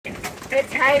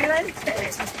It's hailing.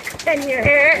 Can you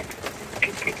hear it?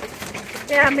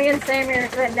 Yeah, me and Sammy are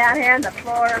sitting down here on the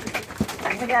floor.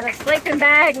 We got a sleeping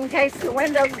bag in case the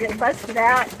windows get busted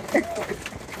out.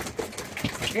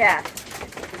 Yeah.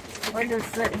 We're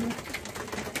just sitting,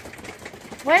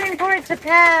 waiting for it to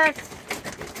pass.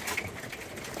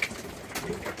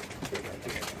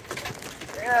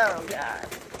 Oh, God.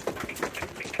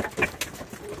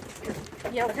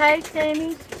 You okay,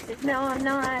 Sammy? She said, no, I'm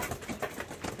not.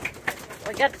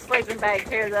 We got the sleeping bag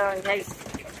here, though, in case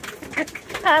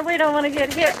we don't want to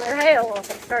get hit with hail if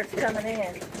it starts coming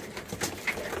in.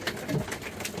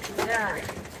 Yeah.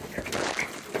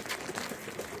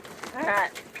 All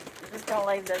right. I'm just going to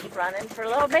leave this running for a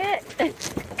little bit.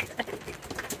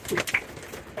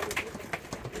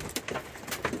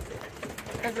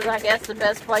 This is, I guess, the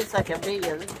best place I can be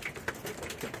is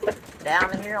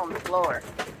down here on the floor.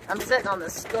 I'm sitting on the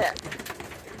step.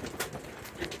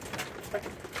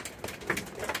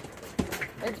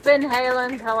 It's been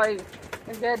hailing probably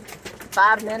a good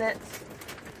 5 minutes.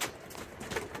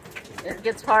 It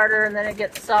gets harder and then it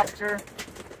gets softer.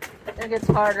 It gets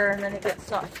harder and then it gets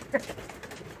softer.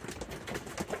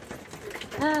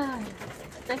 I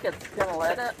think it's gonna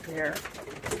let up here.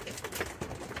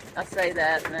 I say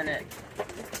that and then it.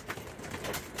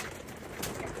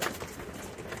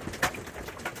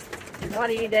 What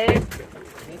do you do?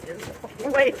 You just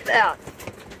wait it out.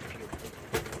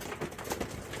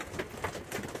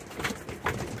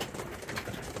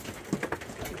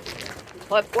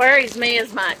 What worries me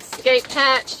is my escape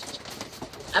hatch.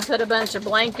 I put a bunch of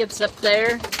blankets up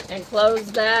there and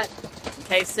closed that in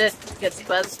case it gets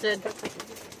busted.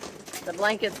 The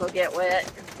blankets will get wet.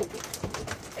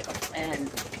 And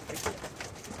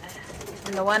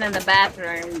the one in the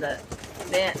bathroom, the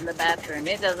vent in the bathroom,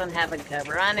 it doesn't have a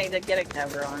cover. I need to get a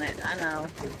cover on it. I know.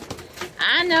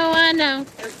 I know.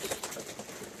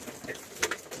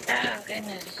 Oh,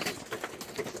 goodness.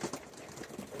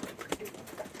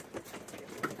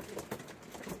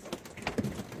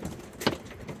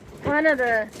 One of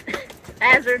the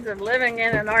hazards of living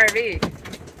in an RV.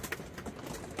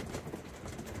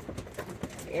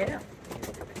 Yeah.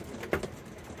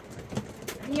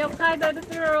 Are you okay, baby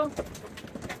girl?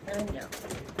 Oh, no.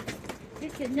 She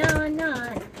said, no, I'm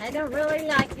not. I don't really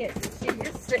like it. She's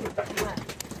just sitting.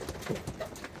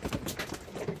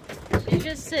 She's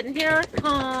just sitting here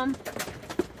calm.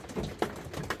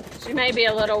 She may be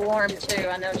a little warm too.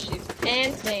 I know she's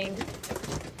panting.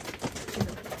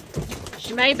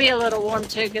 She may be a little warm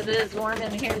too because it is warm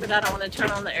in here, but I don't want to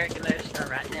turn on the air conditioner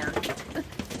right now.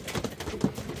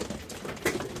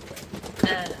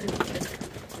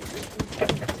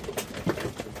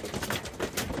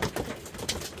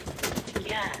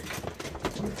 Yeah.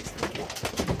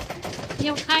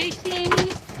 You okay,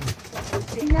 Sammy?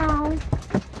 No.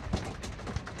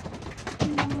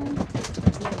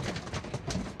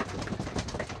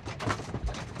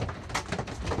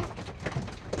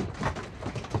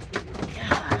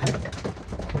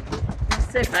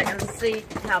 See if I can see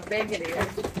how big it is.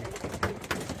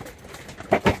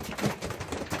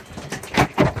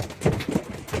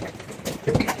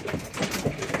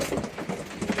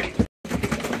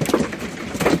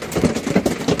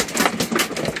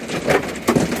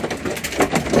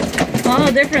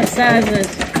 All different sizes.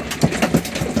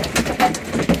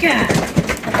 God.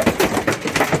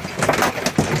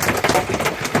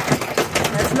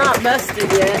 That's not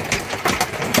busted yet.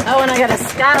 Oh, and I got a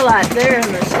skylight there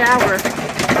in the shower.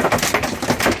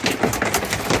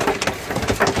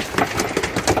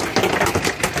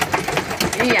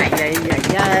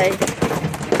 Yay.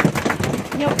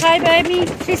 You okay, baby?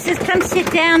 She says, come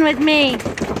sit down with me.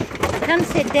 Come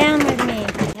sit down with me.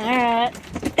 All right.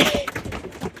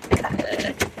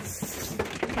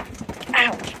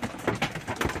 Ow.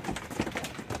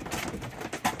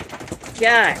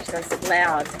 Gosh, that's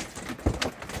loud.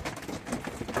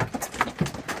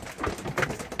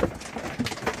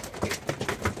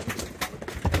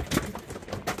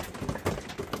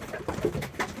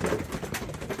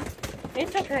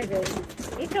 It's okay, baby.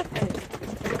 It's okay.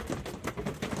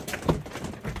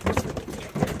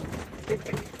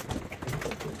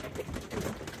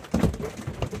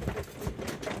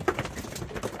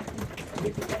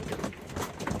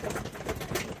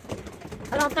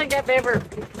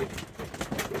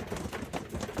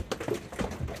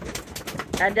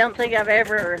 I don't think I've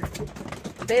ever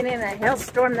been in a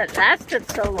hailstorm that lasted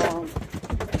so long.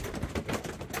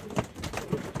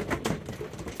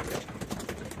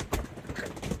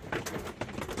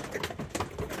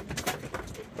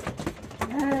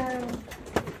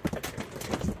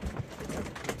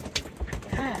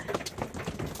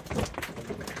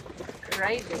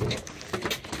 Crazy.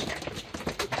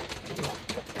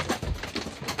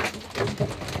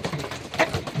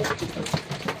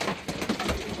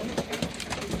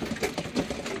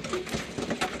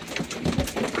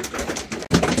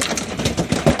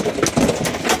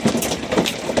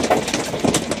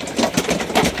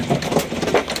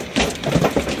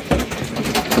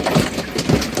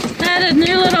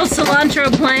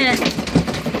 cilantro plant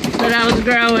that I was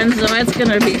growing, so that's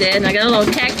gonna be dead. And I got a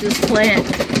little cactus plant.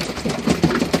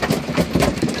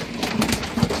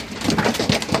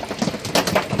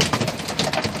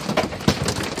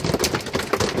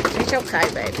 It's okay,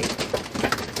 baby.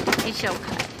 It's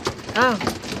okay. Oh.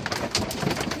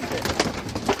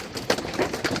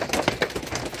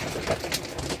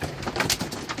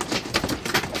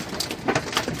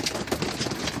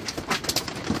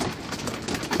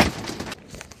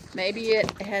 Maybe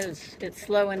it's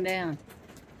slowing down.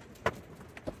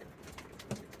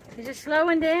 Is it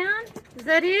slowing down? Is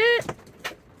that it?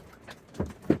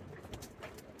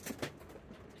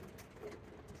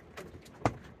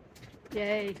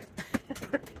 Yay.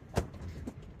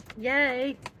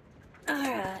 Yay. All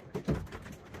right.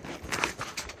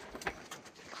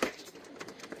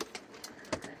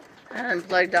 I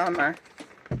unplugged all my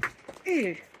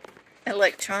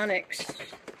electronics.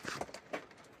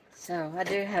 So I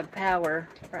do have power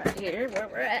right here where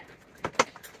we're at.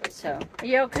 So, are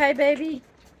you okay, baby?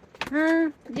 Huh?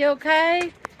 You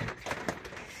okay?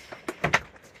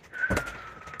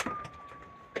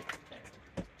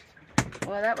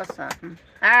 Well, that was something.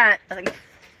 All right.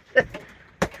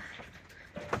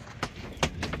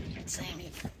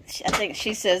 Sammy, I think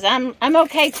she says I'm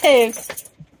okay too.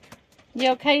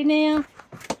 You okay now?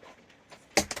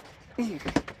 You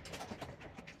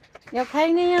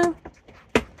okay now?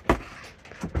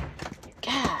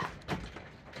 God,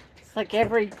 it's like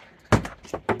every.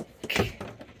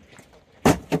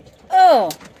 Oh.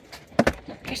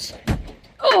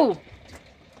 Oh.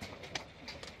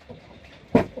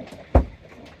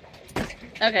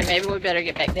 Okay, maybe we better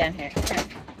get back down here.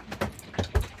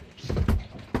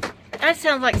 That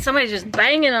sounds like somebody just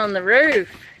banging on the roof.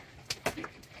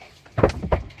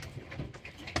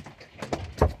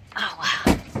 Oh,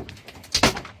 wow.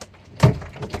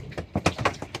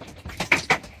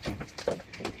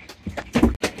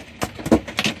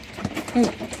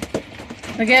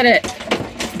 Look at it.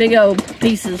 Big old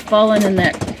pieces falling in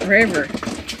that river.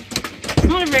 It's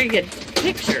not a very good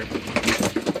picture.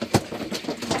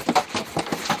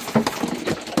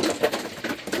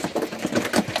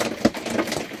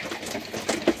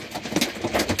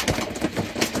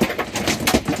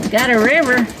 Got a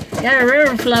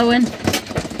river flowing.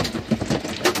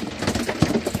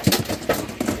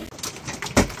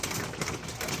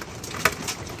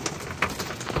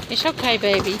 It's okay,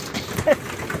 baby.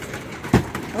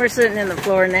 We're sitting in the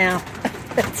floor now.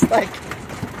 It's like,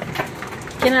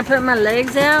 can I put my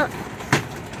legs out?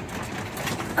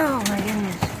 Oh my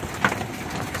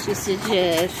goodness. She said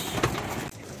yes.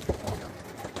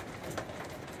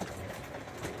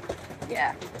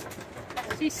 Yeah.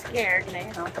 She's scared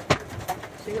now.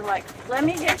 She's like, let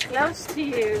me get close to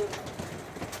you.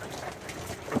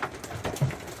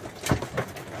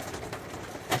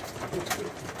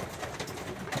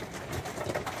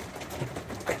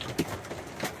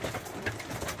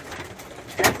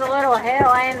 That's a little hail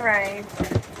and rain.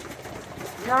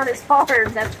 Not as hard,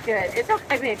 that's good. It's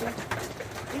okay, baby.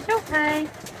 It's okay.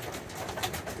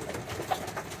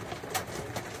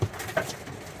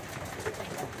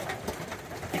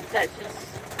 That's just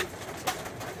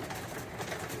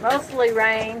mostly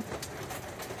rain.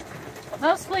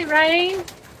 Mostly rain.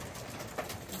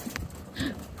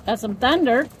 Got some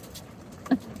thunder.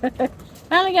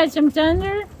 Finally got some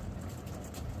thunder.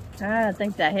 I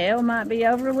think the hail might be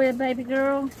over with, baby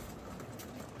girl.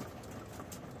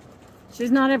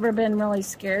 She's not ever been really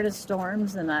scared of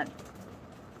storms, and I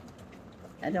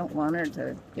don't want her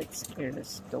to get scared of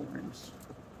storms.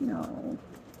 No.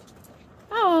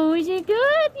 Oh, is it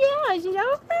good? Yeah, is it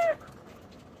over?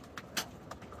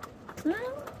 Huh?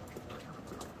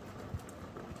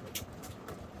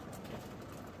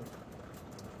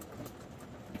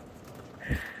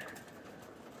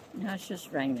 No, it's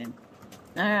just raining.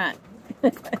 Alright.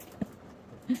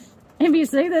 If you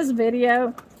see this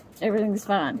video, everything's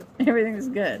fine. Everything's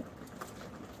good.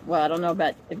 Well, I don't know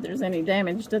about if there's any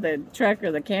damage to the truck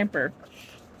or the camper,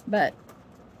 but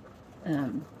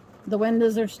the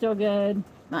windows are still good.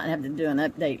 Might have to do an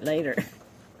update later.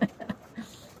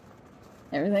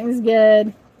 Everything's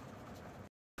good.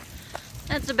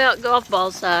 That's about golf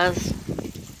ball size.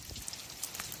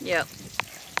 Yep.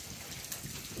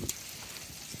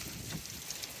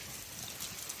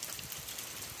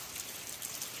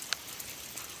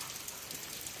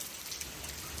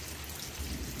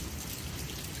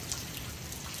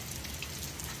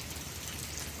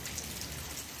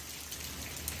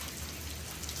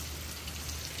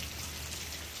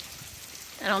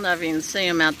 I don't know if you can see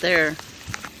them out there.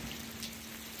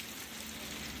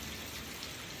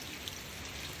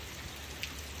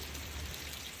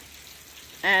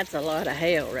 That's a lot of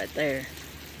hail right there.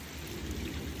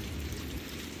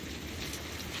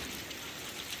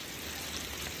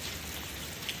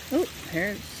 Oh,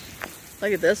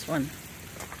 look at this one.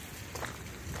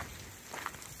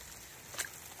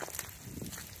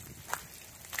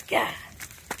 God.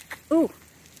 Ooh.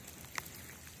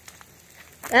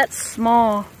 That's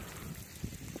small.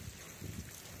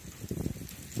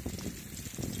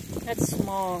 That's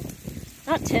small.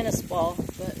 Not tennis ball,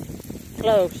 but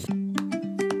close.